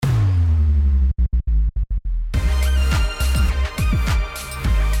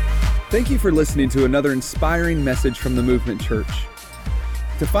Thank you for listening to another inspiring message from the Movement Church.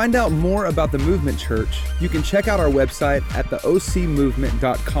 To find out more about the Movement Church, you can check out our website at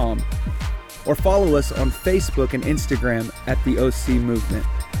theocmovement.com or follow us on Facebook and Instagram at the OC Movement.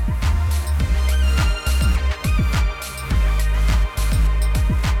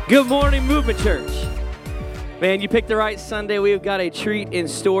 Good morning, Movement Church. Man, you picked the right Sunday. We've got a treat in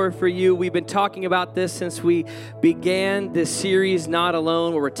store for you. We've been talking about this since we began this series, Not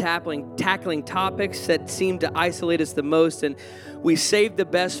Alone, where we're tackling topics that seem to isolate us the most, and we saved the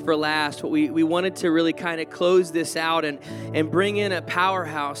best for last. We wanted to really kind of close this out and bring in a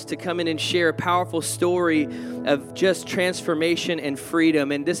powerhouse to come in and share a powerful story of just transformation and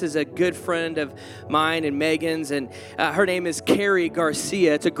freedom. And this is a good friend of mine and Megan's, and her name is Karrie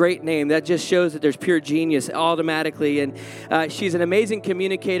Garcia. It's a great name. That just shows that there's pure genius automatically. And she's an amazing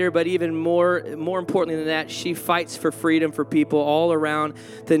communicator, but even more importantly than that, she fights for freedom for people all around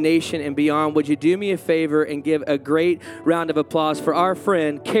the nation and beyond. Would you do me a favor and give a great round of applause for our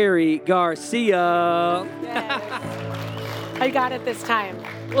friend, Karrie Garcia. Yes. I got it this time.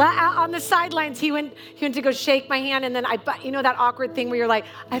 On the sidelines, he went to go shake my hand, and then that awkward thing where you're like,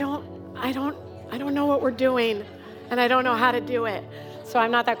 I don't know what we're doing, and I don't know how to do it. So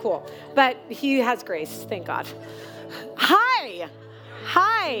I'm not that cool. But he has grace, thank God. Hi.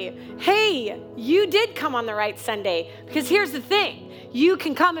 Hey, you did come on the right Sunday, because here's the thing. You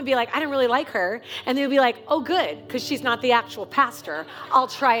can come and be like, I didn't really like her. And they'll be like, oh, good, because she's not the actual pastor. I'll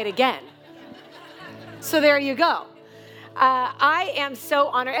try it again. So there you go. I am so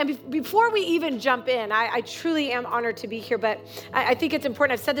honored. And before we even jump in, I truly am honored to be here. But I think it's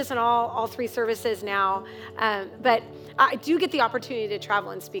important. I've said this in all three services now. But I do get the opportunity to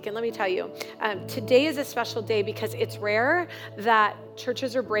travel and speak. And let me tell you, today is a special day because it's rare that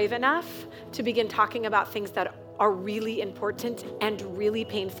churches are brave enough to begin talking about things that are really important and really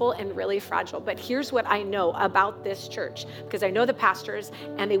painful and really fragile. But here's what I know about this church, because I know the pastors,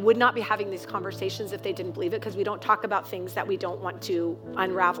 and they would not be having these conversations if they didn't believe it, because we don't talk about things that we don't want to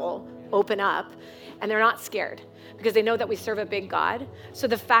unravel, open up, and they're not scared because they know that we serve a big God. So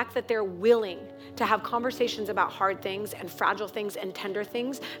the fact that they're willing to have conversations about hard things and fragile things and tender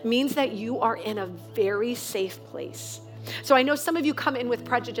things means that you are in a very safe place. So I know some of you come in with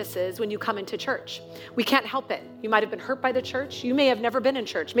prejudices when you come into church. We can't help it. You might have been hurt by the church. You may have never been in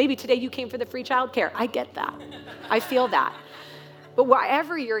church. Maybe today you came for the free childcare. I get that. I feel that. But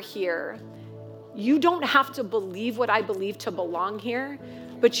wherever you're here, you don't have to believe what I believe to belong here,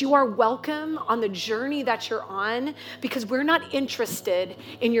 but you are welcome on the journey that you're on, because we're not interested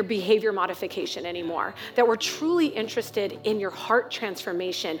in your behavior modification anymore, that we're truly interested in your heart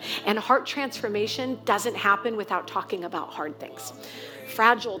transformation. And heart transformation doesn't happen without talking about hard things,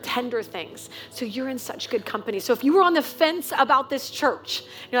 fragile, tender things. So you're in such good company. So if you were on the fence about this church,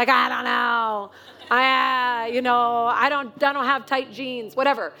 you're like, I don't know, I don't have tight jeans,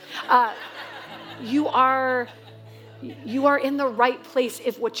 whatever. You are in the right place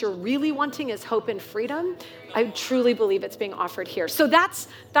if what you're really wanting is hope and freedom. I truly believe it's being offered here. So that's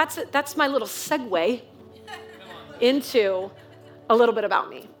my little segue into a little bit about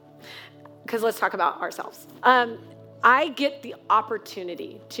me, because let's talk about ourselves. I get the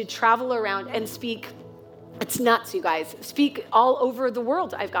opportunity to travel around and speak. It's nuts, you guys. Speak all over the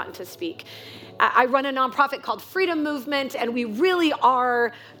world. I've gotten to speak. I run a nonprofit called Freedom Movement, and we really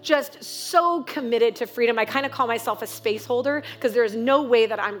are just so committed to freedom. I kind of call myself a space holder, because there's no way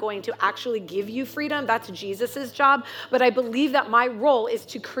that I'm going to actually give you freedom. That's Jesus's job. But I believe that my role is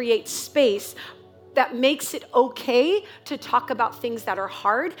to create space that makes it okay to talk about things that are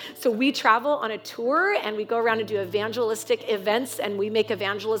hard. So we travel on a tour, and we go around and do evangelistic events, and we make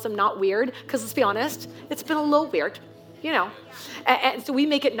evangelism not weird, because let's be honest, it's been a little weird. And so we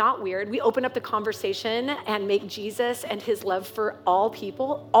make it not weird. We open up the conversation and make Jesus and his love for all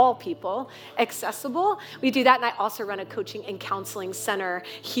people, accessible. We do that, and I also run a coaching and counseling center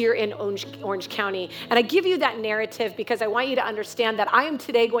here in Orange County. And I give you that narrative because I want you to understand that I am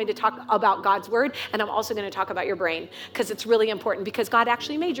today going to talk about God's word, and I'm also going to talk about your brain, because it's really important, because God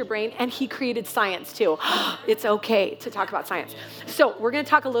actually made your brain, and he created science too. It's okay to talk about science. So we're going to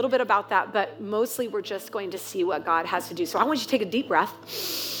talk a little bit about that, but mostly we're just going to see what God has to do. So I want you to take a deep breath,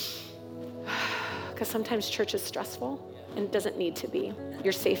 because sometimes church is stressful and it doesn't need to be.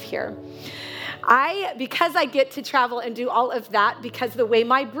 You're safe here. Because I get to travel and do all of that, because the way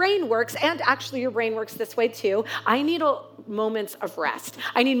my brain works, and actually your brain works this way too, I need moments of rest.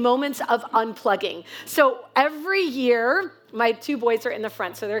 I need moments of unplugging. So every year, My two boys are in the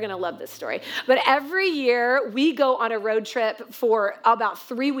front, so they're going to love this story. But every year, we go on a road trip for about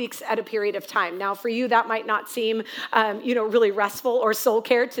 3 weeks at a period of time. Now, for you, that might not seem, really restful or soul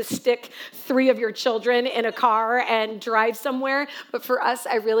care to stick 3 of your children in a car and drive somewhere. But for us,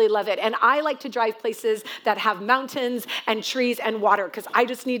 I really love it. And I like to drive places that have mountains and trees and water because I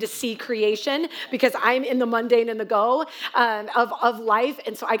just need to see creation because I'm in the mundane and the go of life.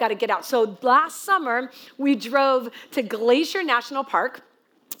 And so I got to get out. So last summer, we drove to Glacier National Park,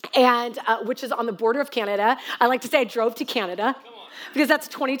 and which is on the border of Canada. I like to say I drove to Canada because that's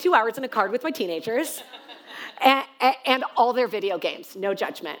 22 hours in a car with my teenagers and all their video games. No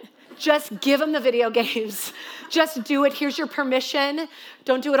judgment. Just give them the video games. Just do it. Here's your permission.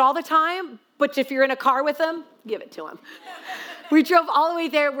 Don't do it all the time, but if you're in a car with them, give it to them. We drove all the way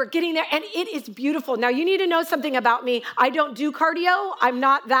there. We're getting there, and it is beautiful. Now, you need to know something about me. I don't do cardio. I'm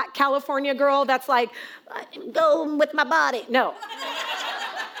not that California girl that's like, go with my body. No.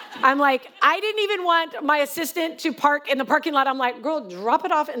 I'm like, I didn't even want my assistant to park in the parking lot. I'm like, girl, drop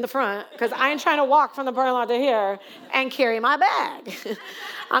it off in the front because I ain't trying to walk from the parking lot to here and carry my bag.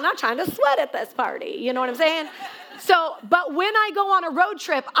 I'm not trying to sweat at this party. You know what I'm saying? So, but when I go on a road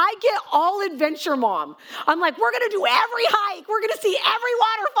trip, I get all adventure mom. I'm like, we're going to do every hike. We're going to see every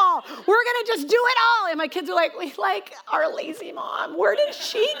waterfall. We're going to just do it all. And my kids are like, we like our lazy mom. Where did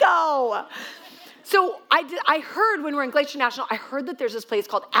she go? So I heard when we're in Glacier National, I heard that there's this place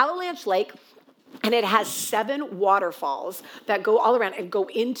called Avalanche Lake, and it has 7 waterfalls that go all around and go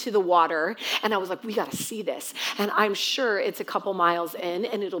into the water. And I was like, we got to see this. And I'm sure it's a couple miles in,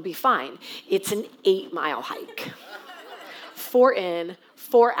 and it'll be fine. It's an 8-mile hike. 4 in,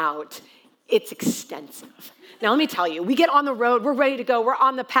 4 out. It's extensive. Now, let me tell you, we get on the road, we're ready to go, we're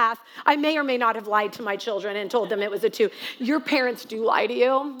on the path. I may or may not have lied to my children and told them it was a 2. Your parents do lie to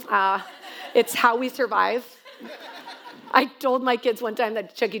you. It's how we survive. I told my kids one time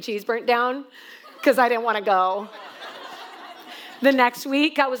that Chuck E. Cheese burnt down because I didn't want to go. The next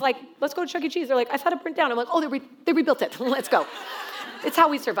week, I was like, let's go to Chuck E. Cheese. They're like, I thought it burnt down. I'm like, oh, they rebuilt it. Let's go. It's how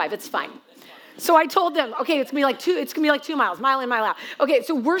we survive. It's fine. So I told them, okay, it's gonna be like 2 miles, mile in, mile out. Okay,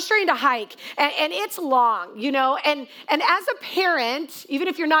 so we're starting to hike, and it's long, and as a parent, even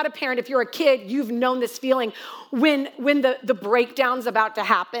if you're not a parent, if you're a kid, you've known this feeling when the breakdown's about to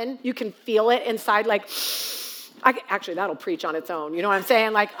happen. You can feel it inside, like, actually, that'll preach on its own. You know what I'm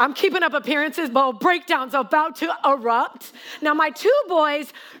saying? Like, I'm keeping up appearances, but breakdown's about to erupt. Now, my 2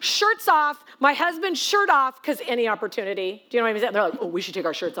 boys, shirts off, my husband shirt off, because any opportunity. Do you know what I'm saying? They're like, oh, we should take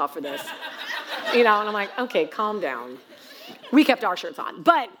our shirts off for this. And I'm like, okay, calm down. We kept our shirts on.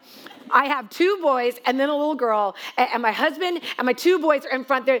 But I have 2 boys and then a little girl, and my husband and my 2 boys are in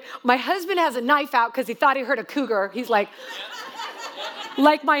front there. My husband has a knife out because he thought he heard a cougar. He's like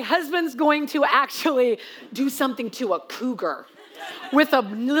my husband's going to actually do something to a cougar with a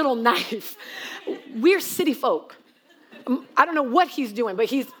little knife. We're city folk. I don't know what he's doing, but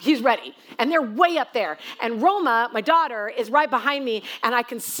he's ready. And they're way up there. And Roma, my daughter, is right behind me, and I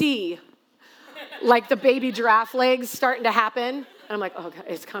can see like the baby giraffe legs starting to happen. And I'm like, oh, God,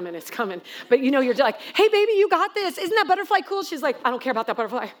 it's coming. But you're like, hey, baby, you got this. Isn't that butterfly cool? She's like, I don't care about that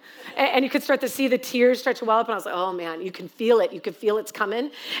butterfly. And you could start to see the tears start to well up. And I was like, oh, man, you can feel it. You can feel it's coming.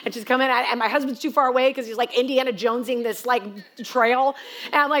 And she's coming. And my husband's too far away because he's like Indiana Jonesing this like trail.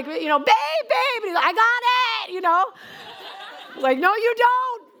 And I'm like, babe. And he's like, I got it, Like, no, you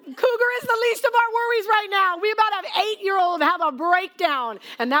don't. Cougar is the least of our worries right now. We about have 8-year-old have a breakdown,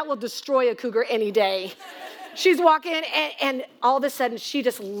 and that will destroy a cougar any day. She's walking, and all of a sudden, she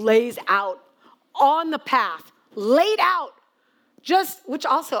just lays out on the path, laid out, which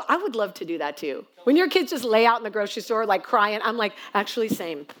also, I would love to do that too. When your kids just lay out in the grocery store, like crying, I'm like, actually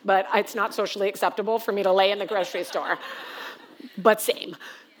same, but it's not socially acceptable for me to lay in the grocery store, but same.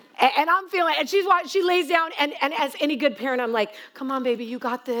 And I'm feeling, and she lays down, and as any good parent, I'm like, come on, baby, you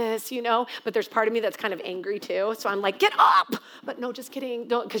got this, But there's part of me that's kind of angry too. So I'm like, get up. But no, just kidding.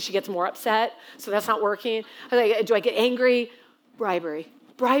 Don't, because she gets more upset. So that's not working. I'm like, do I get angry? Bribery.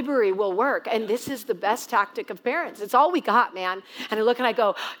 Bribery will work. And this is the best tactic of parents. It's all we got, man. And I look and I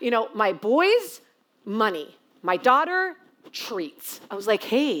go, my boys, money. My daughter, treats. I was like,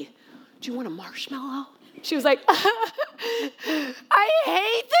 hey, do you want a marshmallow? She was like, I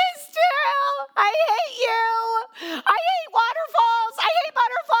hate this too. I hate you. I hate waterfalls. I hate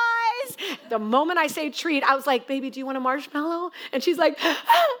butterflies. The moment I say treat, I was like, baby, do you want a marshmallow? And she's like,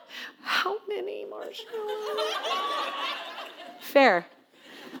 how many marshmallows? Fair.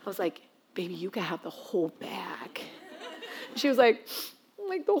 I was like, baby, you can have the whole bag. She was like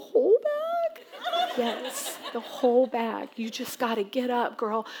the whole bag? Yes, the whole bag. You just got to get up,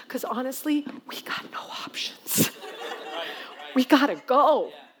 girl, because honestly, we got no options. We gotta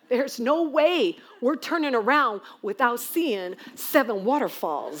go. There's no way we're turning around without seeing 7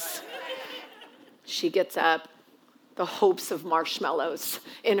 waterfalls. She gets up, the hopes of marshmallows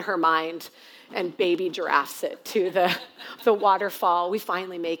in her mind, and baby giraffes it to the waterfall. We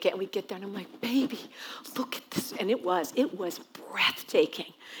finally make it, and we get there, and I'm like, baby, look at this. And it was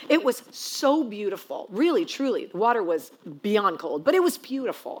breathtaking. It was so beautiful, really, truly. The water was beyond cold, but it was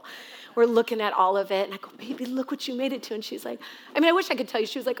beautiful. We're looking at all of it, and I go, baby, look what you made it to. And she's like, I wish I could tell you.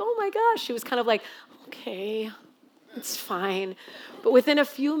 She was like, oh my gosh. She was kind of like, okay, it's fine. But within a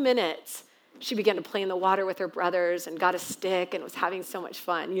few minutes, she began to play in the water with her brothers and got a stick and was having so much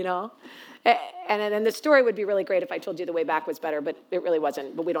fun, you know? And the story would be really great if I told you the way back was better, but it really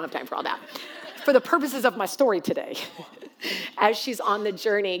wasn't, but we don't have time for all that. For the purposes of my story today, as she's on the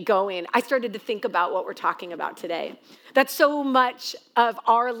journey going, I started to think about what we're talking about today. That so much of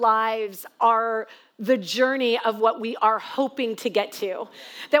our lives are the journey of what we are hoping to get to.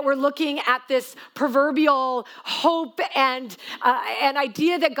 That we're looking at this proverbial hope and an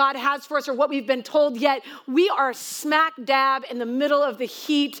idea that God has for us or what we've been told, yet we are smack dab in the middle of the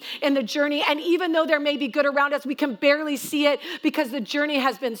heat in the journey. And even though there may be good around us, we can barely see it because the journey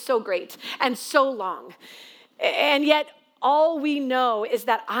has been so great and so long. And yet, all we know is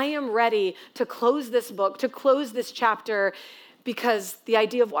that I am ready to close this book, to close this chapter, because the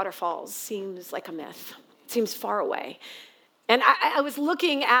idea of waterfalls seems like a myth, seems far away. And I was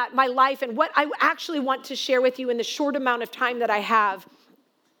looking at my life and what I actually want to share with you in the short amount of time that I have.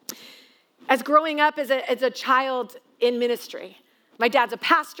 As growing up as a child in ministry, my dad's a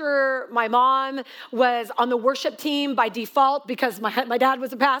pastor. My mom was on the worship team by default because my dad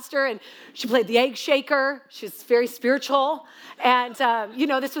was a pastor, and she played the egg shaker. She was very spiritual. And,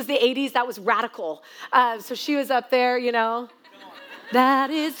 this was the 80s. That was radical. So she was up there,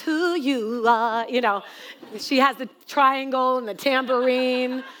 that is who you are. She has the triangle and the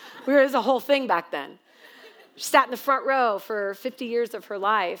tambourine. It was a whole thing back then. She sat in the front row for 50 years of her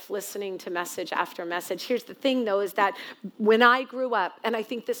life listening to message after message. Here's the thing, though, is that when I grew up, and I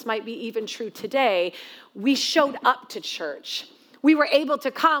think this might be even true today, we showed up to church. We were able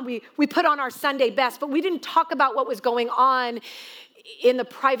to come. We put on our Sunday best, but we didn't talk about what was going on in the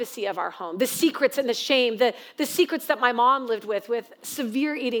privacy of our home, the secrets and the shame, the secrets that my mom lived with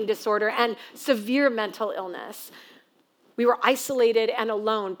severe eating disorder and severe mental illness. We were isolated and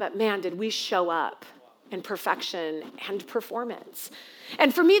alone, but man, did we show up in perfection and performance.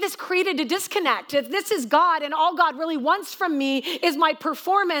 And for me, this created a disconnect. If this is God and all God really wants from me is my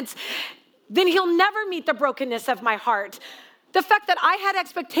performance, then he'll never meet the brokenness of my heart. The fact that I had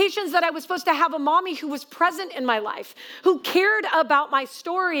expectations that I was supposed to have a mommy who was present in my life, who cared about my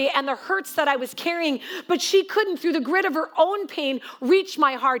story and the hurts that I was carrying, but she couldn't, through the grit of her own pain, reach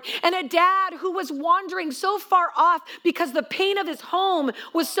my heart. And a dad who was wandering so far off because the pain of his home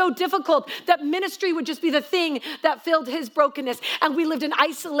was so difficult that ministry would just be the thing that filled his brokenness. And we lived in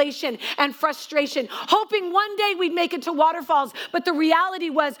isolation and frustration, hoping one day we'd make it to waterfalls. But the reality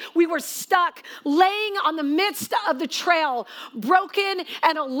was we were stuck laying on the midst of the trail, broken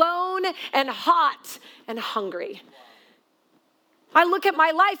and alone and hot and hungry. I look at my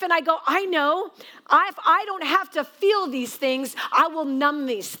life and I go, I know if I don't have to feel these things, I will numb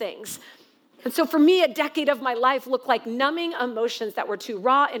these things. And so for me, a decade of my life looked like numbing emotions that were too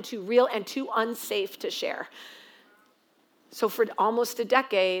raw and too real and too unsafe to share. So for almost a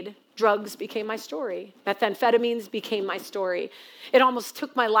decade, drugs became my story. Methamphetamines became my story. It almost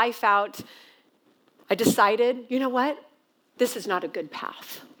took my life out. I decided, you know what? This is not a good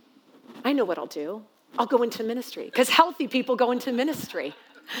path. I know what I'll do. I'll go into ministry because healthy people go into ministry.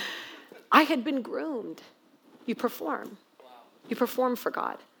 I had been groomed. You perform. You perform for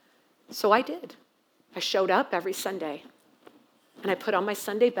God. So I did. I showed up every Sunday and I put on my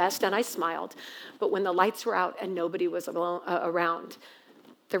Sunday best and I smiled. But when the lights were out and nobody was around,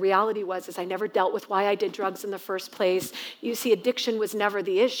 the reality was I never dealt with why I did drugs in the first place. You see, addiction was never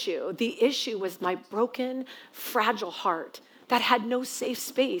the issue. The issue was my broken, fragile heart that had no safe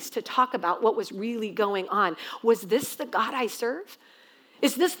space to talk about what was really going on. Was this the God I serve?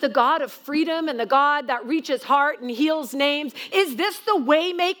 Is this the God of freedom and the God that reaches heart and heals names? Is this the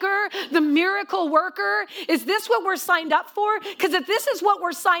way maker, the miracle worker? Is this what we're signed up for? Because if this is what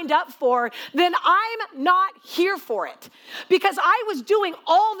we're signed up for, then I'm not here for it. Because I was doing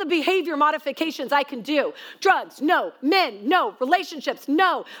all the behavior modifications I can do. Drugs, no. Men, no. Relationships,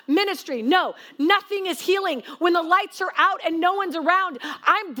 no. Ministry, no. Nothing is healing. When the lights are out and no one's around,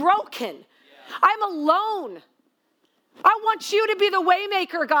 I'm broken. I'm alone. I want you to be the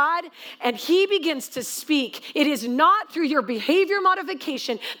waymaker, God. And he begins to speak. It is not through your behavior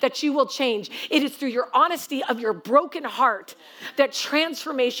modification that you will change. It is through your honesty of your broken heart that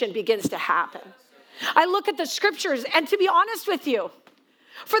transformation begins to happen. I look at the scriptures, and to be honest with you,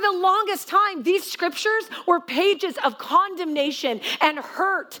 for the longest time, these scriptures were pages of condemnation and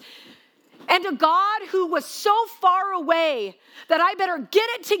hurt, and a God who was so far away that I better get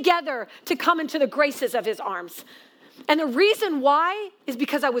it together to come into the graces of his arms. And the reason why is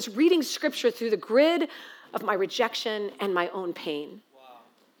because I was reading scripture through the grid of my rejection and my own pain. Wow.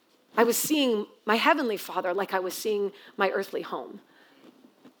 I was seeing my heavenly Father like I was seeing my earthly home.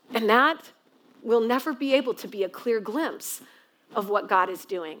 And that will never be able to be a clear glimpse of what God is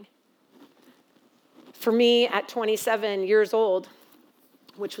doing. For me, at 27 years old,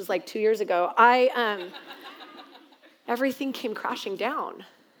 which was like 2 years ago, everything came crashing down.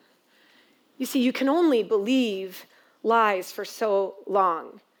 You see, you can only believe lies for so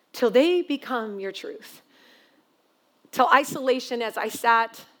long till they become your truth. Till isolation, as I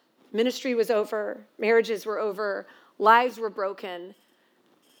sat, ministry was over, marriages were over, lives were broken.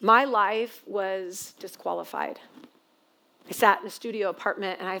 My life was disqualified. I sat in a studio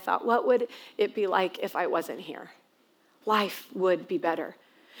apartment and I thought, what would it be like if I wasn't here? Life would be better.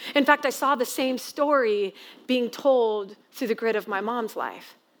 In fact, I saw the same story being told through the grid of my mom's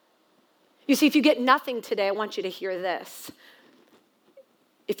life. You see, if you get nothing today, I want you to hear this.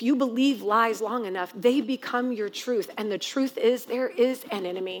 If you believe lies long enough, they become your truth. And the truth is, there is an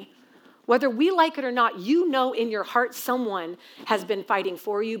enemy. Whether we like it or not, you know in your heart someone has been fighting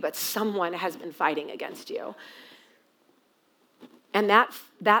for you, but someone has been fighting against you. And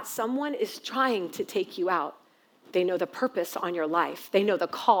that someone is trying to take you out. They know the purpose on your life. They know the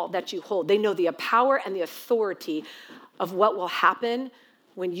call that you hold. They know the power and the authority of what will happen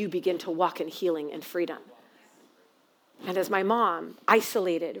when you begin to walk in healing and freedom. And as my mom,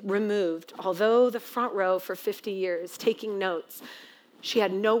 isolated, removed, although the front row for 50 years, taking notes, she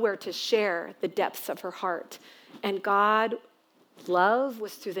had nowhere to share the depths of her heart. And God's love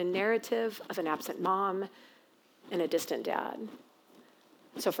was through the narrative of an absent mom and a distant dad.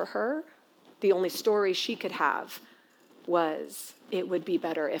 So for her, the only story she could have was, it would be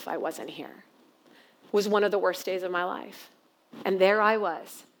better if I wasn't here. It was one of the worst days of my life. And there I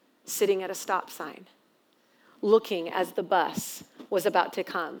was, sitting at a stop sign, looking as the bus was about to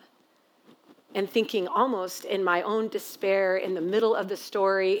come, and thinking almost in my own despair, in the middle of the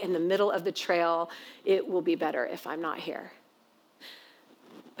story, in the middle of the trail, it will be better if I'm not here.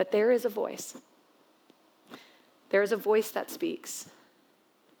 But there is a voice. There is a voice that speaks,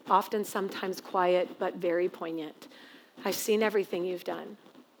 often sometimes quiet, but very poignant. I've seen everything you've done.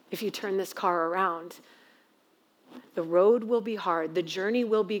 If you turn this car around, the road will be hard, the journey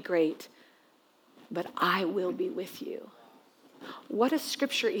will be great, but I will be with you. What does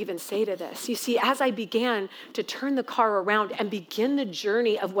scripture even say to this? You see, as I began to turn the car around and begin the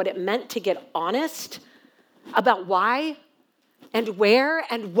journey of what it meant to get honest about why and where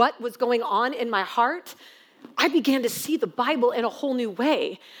and what was going on in my heart, I began to see the Bible in a whole new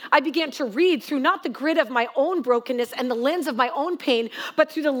way. I began to read through not the grid of my own brokenness and the lens of my own pain,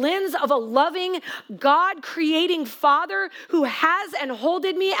 but through the lens of a loving, God-creating Father who has and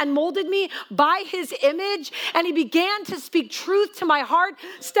holded me and molded me by his image. And he began to speak truth to my heart,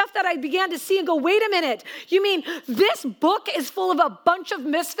 stuff that I began to see and go, wait a minute, you mean this book is full of a bunch of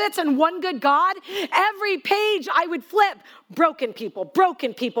misfits and one good God? Every page I would flip, broken people,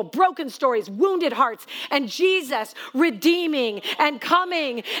 broken stories, wounded hearts, and Jesus redeeming and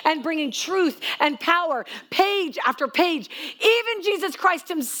coming and bringing truth and power, page after page. Even Jesus Christ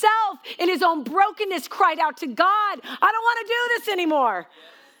himself in his own brokenness cried out to God, I don't want to do this anymore.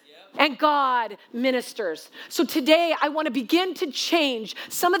 And God ministers. So today I want to begin to change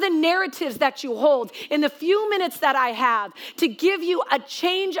some of the narratives that you hold in the few minutes that I have to give you a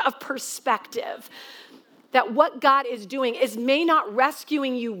change of perspective. That what God is doing is may not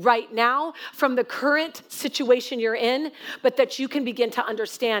rescuing you right now from the current situation you're in, but that you can begin to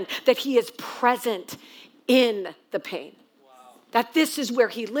understand that he is present in the pain. Wow. That this is where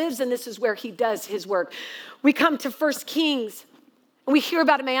he lives and this is where he does his work. We come to 1 Kings and we hear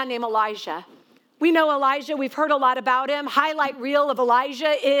about a man named Elijah. We know Elijah. We've heard a lot about him. Highlight reel of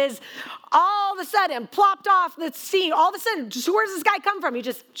Elijah is all of a sudden plopped off the scene. All of a sudden, just where does this guy come from? He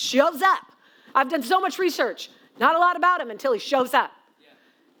just shows up. I've done so much research, not a lot about him until he shows up.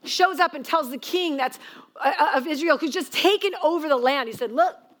 He shows up and tells the king that's of Israel, who's just taken over the land. He said,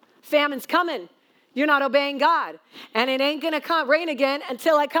 look, famine's coming. You're not obeying God. And it ain't going to rain again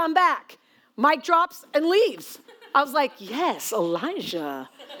until I come back. Mic drops and leaves. I was like, yes, Elijah.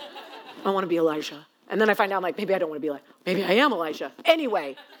 I want to be Elijah. And then I find out, I'm like, maybe I don't want to be like, Maybe I am Elijah.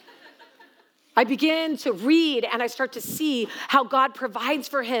 Anyway, I begin to read and I start to see how God provides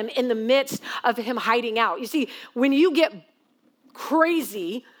for him in the midst of him hiding out. You see, when you get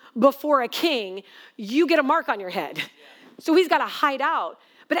crazy before a king, you get a mark on your head. So he's got to hide out.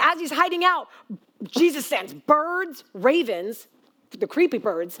 But as he's hiding out, Jesus sends birds, ravens, the creepy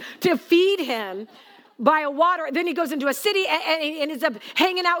birds, to feed him by a water. Then he goes into a city and he ends up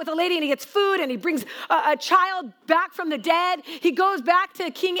hanging out with a lady and he gets food and he brings a child back from the dead. He goes back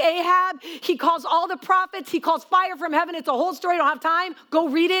to King Ahab. He calls all the prophets. He calls fire from heaven. It's a whole story. I don't have time. Go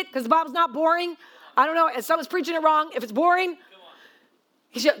read it because the Bible's not boring. I don't know if someone's preaching it wrong. If it's boring,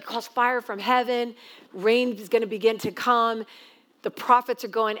 he calls fire from heaven. Rain is going to begin to come. The prophets are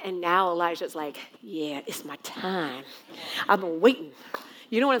going, and now Elijah's like, yeah, it's my time. I've been waiting.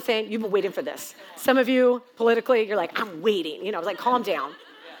 You know what I'm saying? You've been waiting for this. Some of you, politically, you're like, I'm waiting. You know, like, calm down.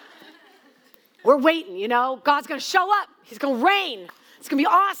 We're waiting, you know. God's going to show up. He's going to reign. It's going to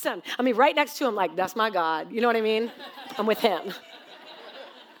be awesome. I mean, right next to him, like, that's my God. You know what I mean? I'm with him.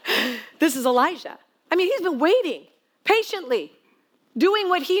 This is Elijah. I mean, he's been waiting patiently, doing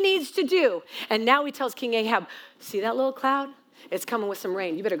what he needs to do. And now he tells King Ahab, see that little cloud? It's coming with some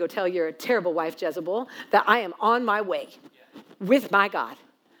rain. You better go tell your terrible wife, Jezebel, that I am on my way with my God.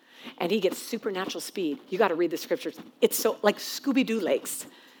 And he gets supernatural speed. You got to read the scriptures. It's so like Scooby-Doo legs.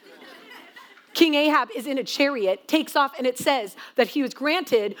 King Ahab is in a chariot, takes off, and it says that he was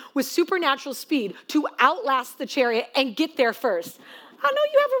granted with supernatural speed to outlast the chariot and get there first. I know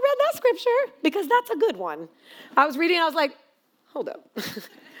you haven't read that scripture because that's a good one. I was reading, I was like, hold up.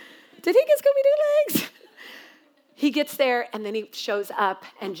 Did he get Scooby-Doo legs? He gets there, and then he shows up,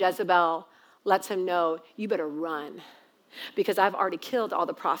 and Jezebel lets him know, you better run, because I've already killed all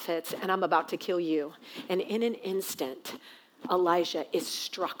the prophets, and I'm about to kill you. And in an instant, Elijah is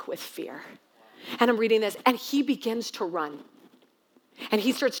struck with fear. And I'm reading this, and he begins to run. And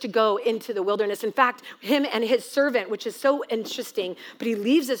he starts to go into the wilderness. In fact, him and his servant, which is so interesting, but he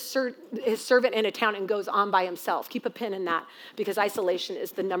leaves his servant in a town and goes on by himself. Keep a pin in that, because isolation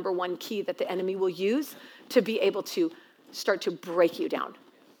is the number one key that the enemy will use to be able to start to break you down.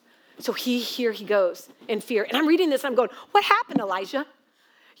 So here he goes in fear. And I'm reading this, and I'm going, what happened, Elijah?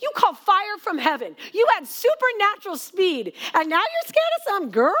 You called fire from heaven. You had supernatural speed, and now you're scared of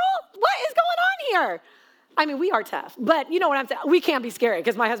some girl? What is going on here? I mean, we are tough, but you know what I'm saying? We can't be scary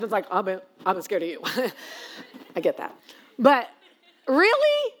because my husband's like, I'm scared of you. I get that. But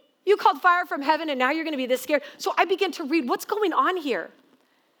really? You called fire from heaven and now you're going to be this scared? So I begin to read what's going on here.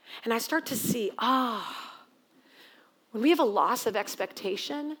 And I start to see, when we have a loss of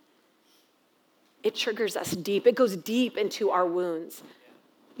expectation, it triggers us deep. It goes deep into our wounds.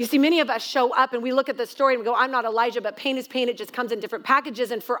 You see, many of us show up and we look at the story and we go, I'm not Elijah, but pain is pain. It just comes in different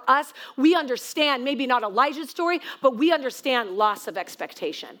packages. And for us, we understand, maybe not Elijah's story, but we understand loss of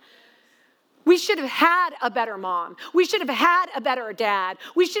expectation. We should have had a better mom. We should have had a better dad.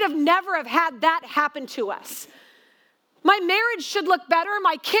 We should have never have had that happen to us. My marriage should look better.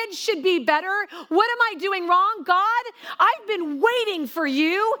 My kids should be better. What am I doing wrong? God, I've been waiting for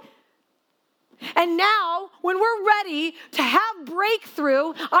you. And now, when we're ready to have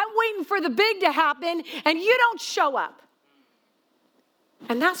breakthrough, I'm waiting for the big to happen, and you don't show up.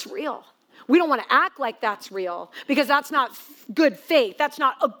 And that's real. We don't want to act like that's real because that's not good faith. That's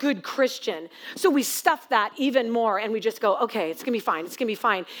not a good Christian. So we stuff that even more, and we just go, okay, it's going to be fine. It's going to be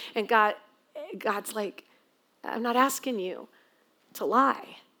fine. And God's like, I'm not asking you to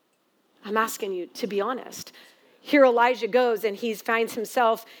lie. I'm asking you to be honest. Here Elijah goes, and he finds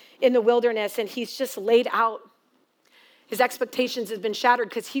himself in the wilderness, and he's just laid out. His expectations have been shattered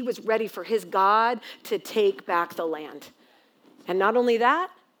because he was ready for his God to take back the land. And not only that,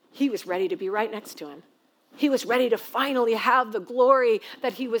 he was ready to be right next to him. He was ready to finally have the glory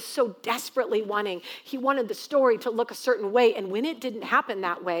that he was so desperately wanting. He wanted the story to look a certain way, and when it didn't happen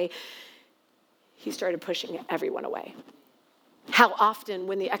that way, he started pushing everyone away. How often,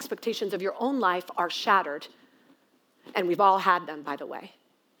 when the expectations of your own life are shattered, and we've all had them, by the way.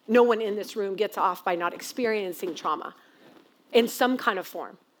 No one in this room gets off by not experiencing trauma in some kind of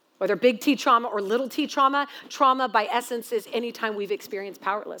form. Whether big T trauma or little t trauma, trauma by essence is anytime we've experienced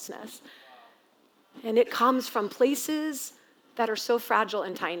powerlessness. And it comes from places that are so fragile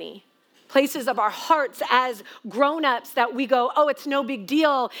and tiny. Places of our hearts as grown-ups that we go, oh, it's no big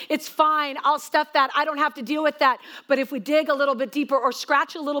deal. It's fine. I'll stuff that. I don't have to deal with that. But if we dig a little bit deeper or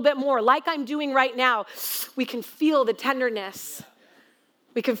scratch a little bit more, like I'm doing right now, we can feel the tenderness.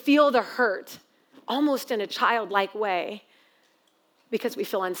 We can feel the hurt, almost in a childlike way, because we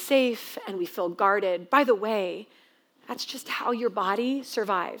feel unsafe and we feel guarded. By the way, that's just how your body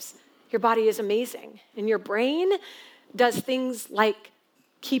survives. Your body is amazing. And your brain, does things like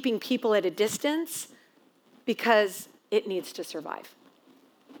keeping people at a distance because it needs to survive.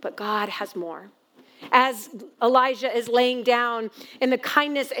 But God has more. As Elijah is laying down in the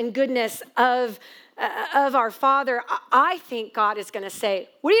kindness and goodness of our Father, I think God is going to say,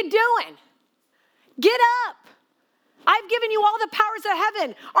 what are you doing? Get up. I've given you all the powers of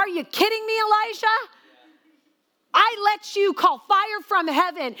heaven. Are you kidding me, Elijah? I let you call fire from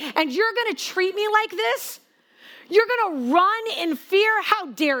heaven, and you're going to treat me like this? You're going to run in fear? How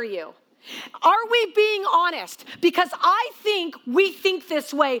dare you? Are we being honest? Because I think we think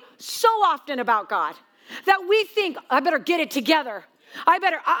this way so often about God, that we think, I better get it together. I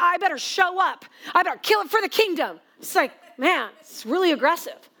better show up. I better kill it for the kingdom. It's like, man, it's really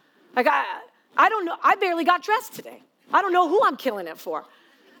aggressive. Like, I don't know. I barely got dressed today. I don't know who I'm killing it for.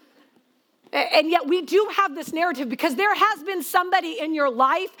 And yet we do have this narrative because there has been somebody in your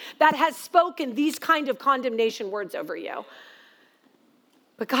life that has spoken these kind of condemnation words over you.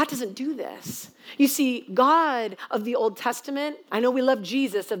 But God doesn't do this. You see, God of the Old Testament, I know we love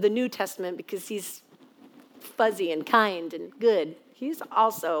Jesus of the New Testament because he's fuzzy and kind and good. He's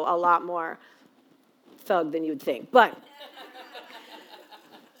also a lot more thug than you'd think. But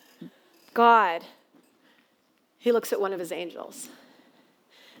God, he looks at one of his angels.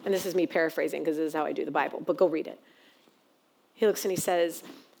 And this is me paraphrasing because this is how I do the Bible, but go read it. He looks and he says,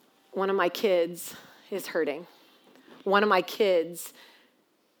 one of my kids is hurting. One of my kids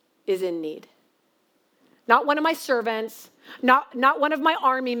is in need. Not one of my servants, not one of my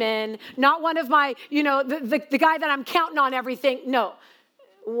army men, not one of my, the guy that I'm counting on everything. No,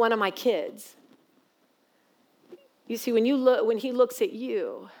 one of my kids. You see, when he looks at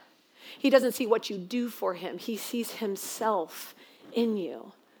you, he doesn't see what you do for him. He sees himself in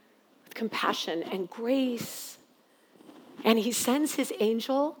you with compassion and grace. And he sends his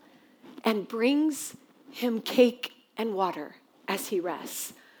angel and brings him cake and water as he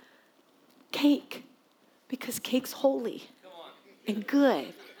rests. Cake, because cake's holy and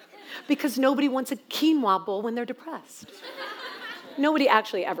good. Because nobody wants a quinoa bowl when they're depressed. Nobody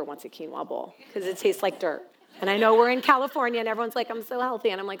actually ever wants a quinoa bowl because it tastes like dirt. And I know we're in California and everyone's like, I'm so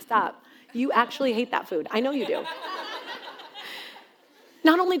healthy. And I'm like, stop. You actually hate that food. I know you do.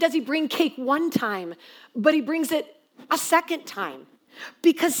 Not only does he bring cake one time, but he brings it a second time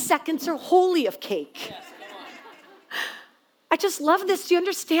because seconds are holy of cake. Yes, I just love this. Do you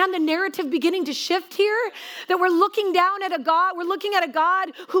understand the narrative beginning to shift here? That we're looking down at a God, we're looking at a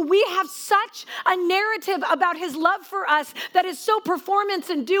God who we have such a narrative about his love for us that is so performance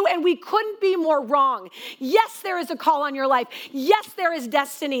and due, and we couldn't be more wrong. Yes, there is a call on your life. Yes, there is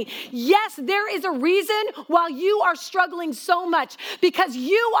destiny. Yes, there is a reason why you are struggling so much, because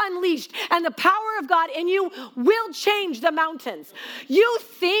you unleashed, and the power of God in you will change the mountains. You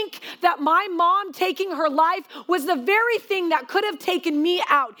think that my mom taking her life was the very thing that could have taken me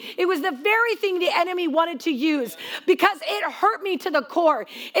out. It was the very thing the enemy wanted to use because it hurt me to the core.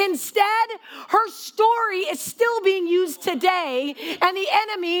 Instead, her story is still being used today, and the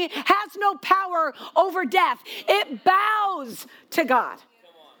enemy has no power over death. It bows to God.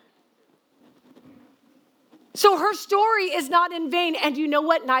 So her story is not in vain, and you know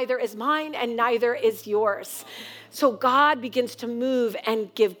what? Neither is mine and neither is yours. So God begins to move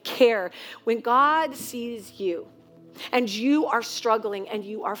and give care. When God sees you, and you are struggling and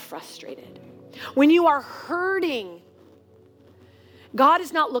you are frustrated, when you are hurting, God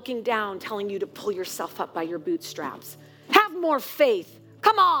is not looking down telling you to pull yourself up by your bootstraps. Have more faith.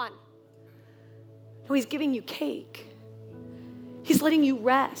 Come on. No, he's giving you cake. He's letting you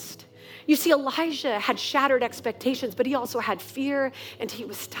rest. You see, Elijah had shattered expectations, but he also had fear and he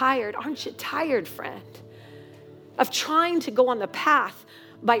was tired. Aren't you tired, friend, of trying to go on the path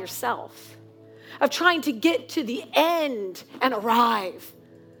by yourself? Of trying to get to the end and arrive.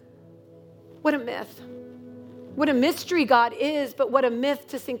 What a myth. What a mystery God is, but what a myth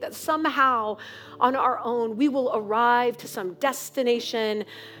to think that somehow on our own we will arrive to some destination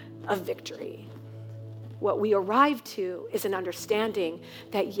of victory. What we arrive to is an understanding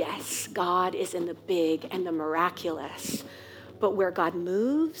that yes, God is in the big and the miraculous, but where God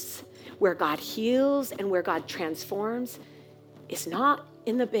moves, where God heals, and where God transforms is not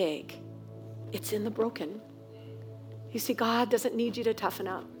in the big. It's in the broken. You see, God doesn't need you to toughen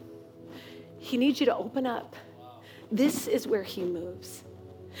up. He needs you to open up. This is where he moves.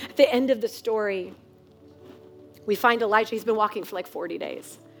 At the end of the story, we find Elijah. He's been walking for like 40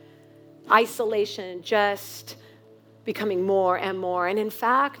 days. Isolation just becoming more and more. And in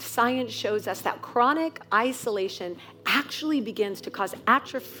fact, science shows us that chronic isolation actually begins to cause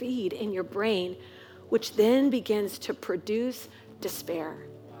atrophy in your brain, which then begins to produce despair.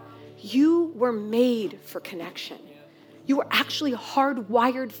 You were made for connection. You are actually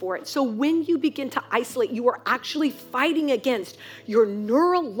hardwired for it. So when you begin to isolate, you are actually fighting against your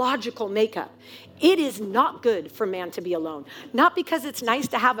neurological makeup. It is not good for man to be alone. Not because it's nice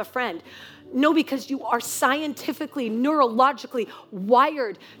to have a friend. No, because you are scientifically, neurologically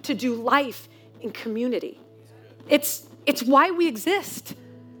wired to do life in community. It's why we exist.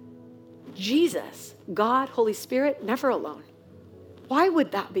 Jesus, God, Holy Spirit, never alone. Why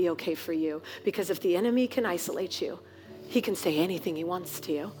would that be okay for you? Because if the enemy can isolate you, he can say anything he wants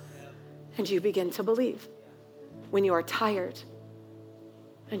to you, and you begin to believe. When you are tired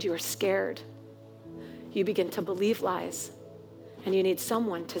and you are scared, you begin to believe lies, and you need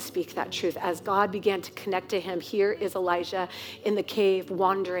someone to speak that truth. As God began to connect to him, here is Elijah in the cave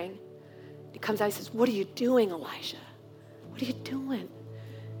wandering. He comes out and says, "What are you doing, Elijah? What are you doing?"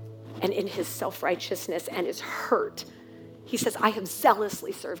 And in his self-righteousness and his hurt, he says, "I have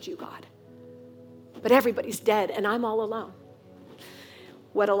zealously served you, God. But everybody's dead and I'm all alone."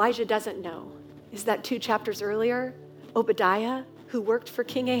 What Elijah doesn't know is that 2 chapters earlier, Obadiah, who worked for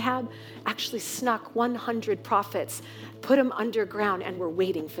King Ahab, actually snuck 100 prophets, put them underground, and were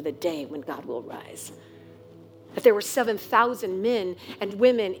waiting for the day when God will rise. That there were 7,000 men and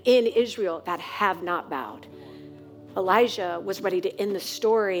women in Israel that have not bowed. Elijah was ready to end the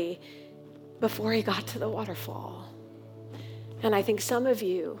story before he got to the waterfall. And I think some of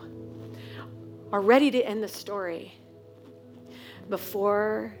you are ready to end the story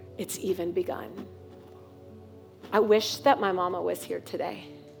before it's even begun. I wish that my mama was here today.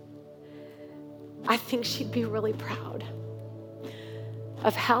 I think she'd be really proud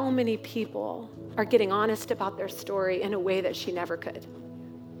of how many people are getting honest about their story in a way that she never could.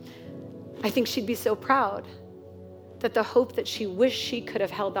 I think she'd be so proud that the hope that she wished she could have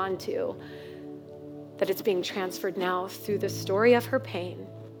held on to, that it's being transferred now through the story of her pain,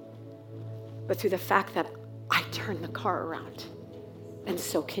 but through the fact that I turned the car around, and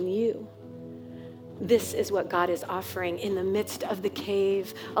so can you. This is what God is offering in the midst of the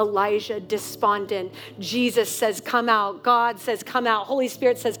cave. Elijah, despondent. Jesus says, "Come out." God says, "Come out." Holy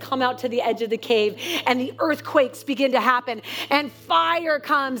Spirit says, "Come out to the edge of the cave." And the earthquakes begin to happen, and fire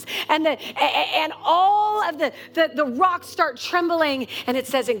comes, and all of the rocks start trembling. And it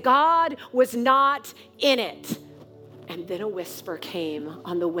says, and God was not in it. And then a whisper came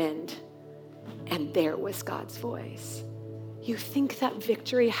on the wind, and there was God's voice. You think that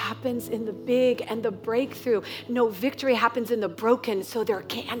victory happens in the big and the breakthrough. No, victory happens in the broken, so there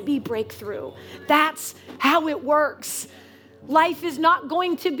can be breakthrough. That's how it works. Life is not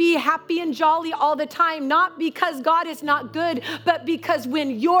going to be happy and jolly all the time, not because God is not good, but because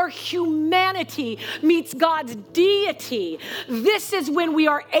when your humanity meets God's deity, this is when we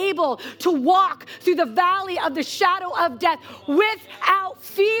are able to walk through the valley of the shadow of death without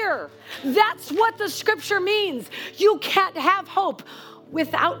fear. That's what the scripture means. You can't have hope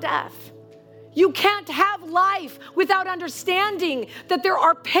without death. You can't have life without understanding that there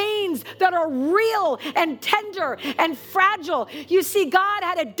are pains that are real and tender and fragile. You see, God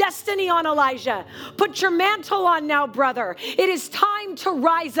had a destiny on Elijah. Put your mantle on now, brother. It is time to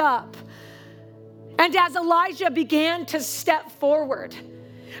rise up. And as Elijah began to step forward,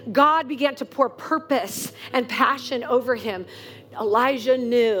 God began to pour purpose and passion over him. Elijah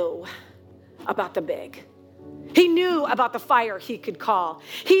knew about the big. He knew about the fire he could call.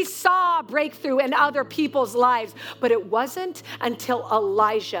 He saw breakthrough in other people's lives, but it wasn't until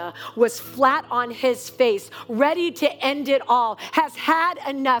Elijah was flat on his face, ready to end it all, has had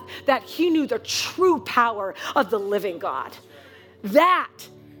enough, that he knew the true power of the living God. That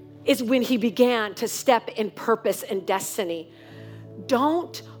is when he began to step in purpose and destiny.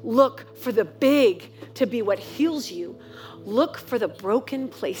 Don't look for the big to be what heals you. Look for the broken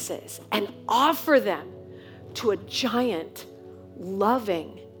places and offer them to a giant,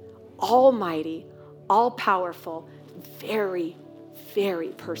 loving, almighty, all-powerful, very, very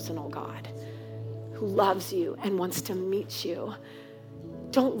personal God who loves you and wants to meet you.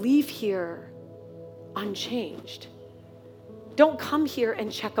 Don't leave here unchanged. Don't come here and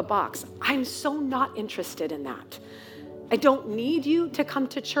check a box. I'm so not interested in that. I don't need you to come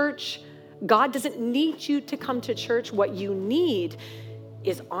to church. God doesn't need you to come to church. What you need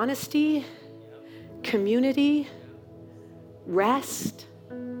is honesty, community, rest,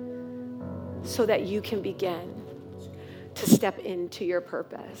 so that you can begin to step into your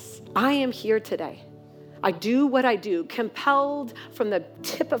purpose. I am here today. I do what I do, compelled from the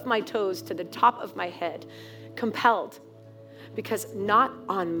tip of my toes to the top of my head, compelled, because not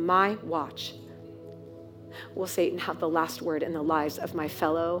on my watch will Satan have the last word in the lives of my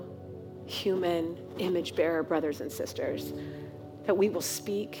fellow human image bearer brothers and sisters, that we will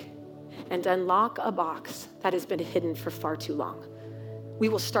speak and unlock a box that has been hidden for far too long. We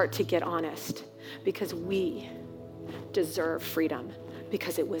will start to get honest because we deserve freedom,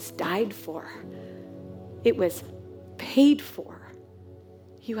 because it was died for. It was paid for.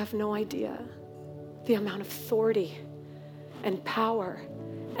 You have no idea the amount of authority and power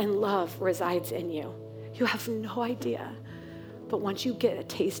and love resides in you. You have no idea. But once you get a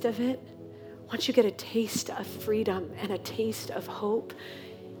taste of it, once you get a taste of freedom and a taste of hope,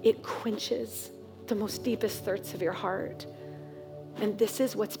 it quenches the most deepest thirsts of your heart. And this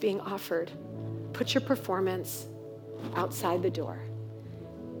is what's being offered. Put your performance outside the door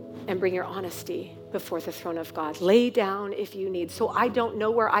and bring your honesty before the throne of God. Lay down if you need. So I don't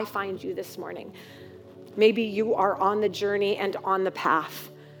know where I find you this morning. Maybe you are on the journey and on the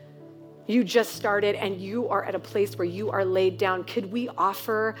path. You just started and you are at a place where you are laid down. Could we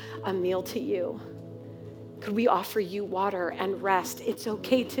offer a meal to you? Could we offer you water and rest? It's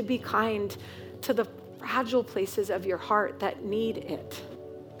okay to be kind to the fragile places of your heart that need it.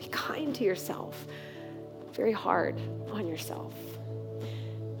 Be kind to yourself. Very hard on yourself.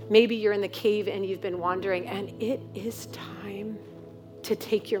 Maybe you're in the cave and you've been wandering, and it is time to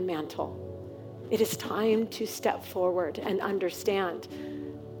take your mantle. It is time to step forward and understand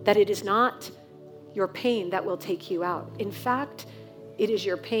that it is not your pain that will take you out. In fact, it is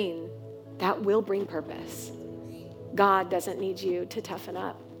your pain that will bring purpose. God doesn't need you to toughen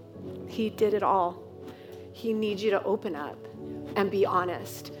up. He did it all. He needs you to open up and be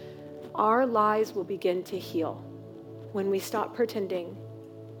honest. Our lives will begin to heal when we stop pretending.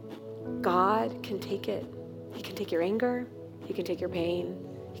 God can take it. He can take your anger. He can take your pain.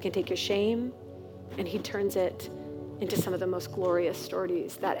 He can take your shame. And he turns it into some of the most glorious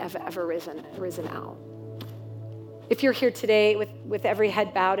stories that have ever risen out. If you're here today with every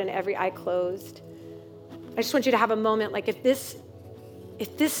head bowed and every eye closed, I just want you to have a moment, like if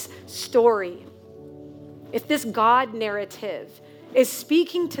this story, if this God narrative is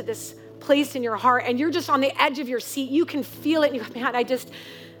speaking to this place in your heart and you're just on the edge of your seat, you can feel it and you go, man, I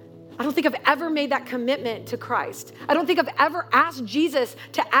don't think I've ever made that commitment to Christ. I don't think I've ever asked Jesus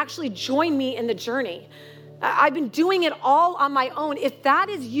to actually join me in the journey. I've been doing it all on my own. If that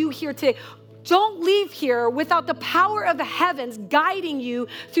is you here today, don't leave here without the power of the heavens guiding you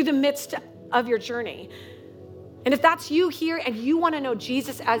through the midst of your journey. And if that's you here and you want to know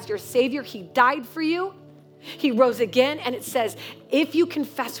Jesus as your Savior, he died for you, he rose again, and it says, if you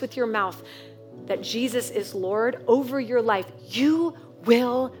confess with your mouth that Jesus is Lord over your life, you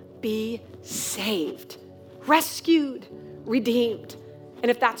will be saved, rescued, redeemed. And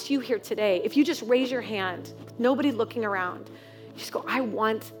if that's you here today, if you just raise your hand, nobody looking around, you just go, I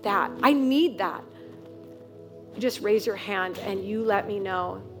want that. I need that. You just raise your hand and you let me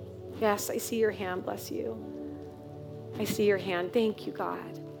know. Yes, I see your hand. Bless you. I see your hand. Thank you,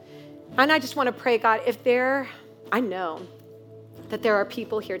 God. And I just want to pray, God, I know that there are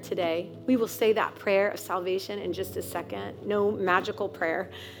people here today. We will say that prayer of salvation in just a second. No magical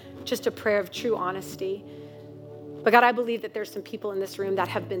prayer, just a prayer of true honesty. But God, I believe that there's some people in this room that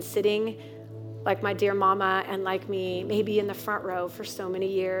have been sitting like my dear mama and like me, maybe in the front row for so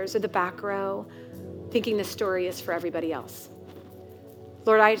many years or the back row, thinking the story is for everybody else.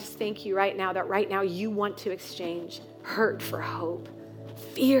 Lord, I just thank you right now that right now you want to exchange hurt for hope,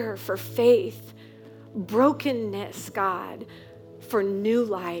 fear for faith, brokenness, God, for new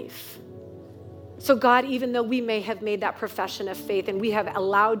life. So God, even though we may have made that profession of faith and we have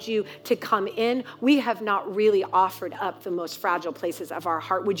allowed you to come in, we have not really offered up the most fragile places of our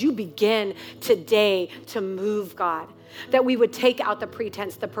heart. Would you begin today to move, God? That we would take out the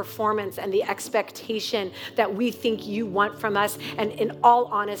pretense, the performance, and the expectation that we think you want from us. And in all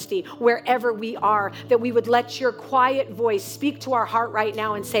honesty, wherever we are, that we would let your quiet voice speak to our heart right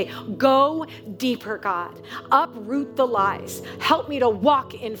now and say, go deeper, God. Uproot the lies. Help me to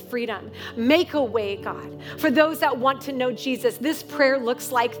walk in freedom. Make a way, God. For those that want to know Jesus, this prayer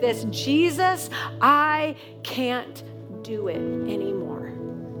looks like this. Jesus, I can't do it anymore.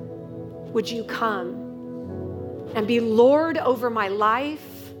 Would you come and be Lord over my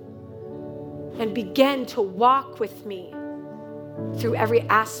life and begin to walk with me through every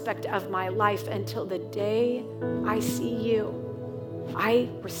aspect of my life until the day I see you, I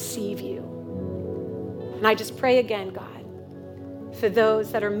receive you. And I just pray again, God, for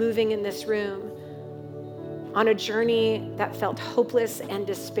those that are moving in this room on a journey that felt hopeless and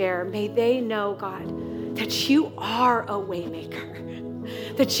despair, may they know, God, that you are a way maker.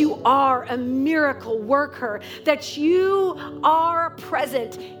 that you are a miracle worker, that you are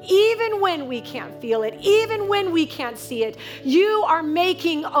present even when we can't feel it, even when we can't see it. You are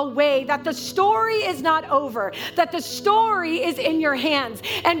making a way, that the story is not over, that the story is in your hands.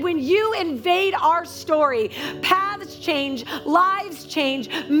 And when you invade our story, paths change, lives change,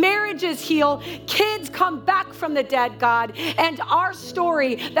 marriages heal, kids come back from the dead, God, and our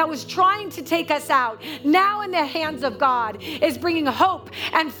story that was trying to take us out, now in the hands of God, is bringing hope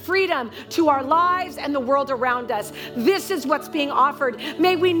and freedom to our lives and the world around us. This is what's being offered.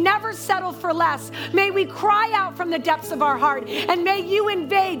 May we never settle for less. May we cry out from the depths of our heart, and may you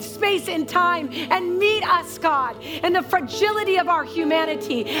invade space and time and meet us, God, in the fragility of our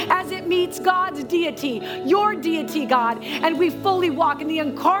humanity as it meets God's deity, your deity, God, and we fully walk in the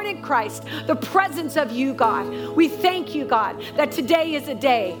incarnate Christ, the presence of you, God. We thank you, God, that today is a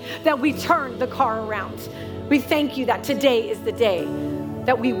day that we turn the car around. We thank you that today is the day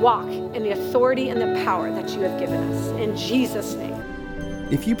that we walk in the authority and the power that you have given us. In Jesus' name.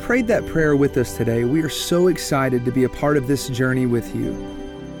 If you prayed that prayer with us today, we are so excited to be a part of this journey with you.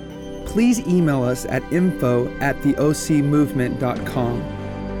 Please email us at info@theocmovement.com.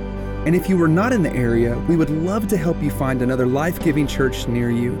 And if you were not in the area, we would love to help you find another life-giving church near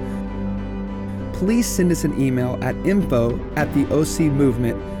you. Please send us an email at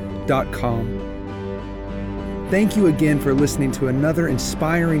info@theocmovement.com. Thank you again for listening to another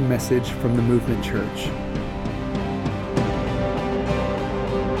inspiring message from the Movement Church.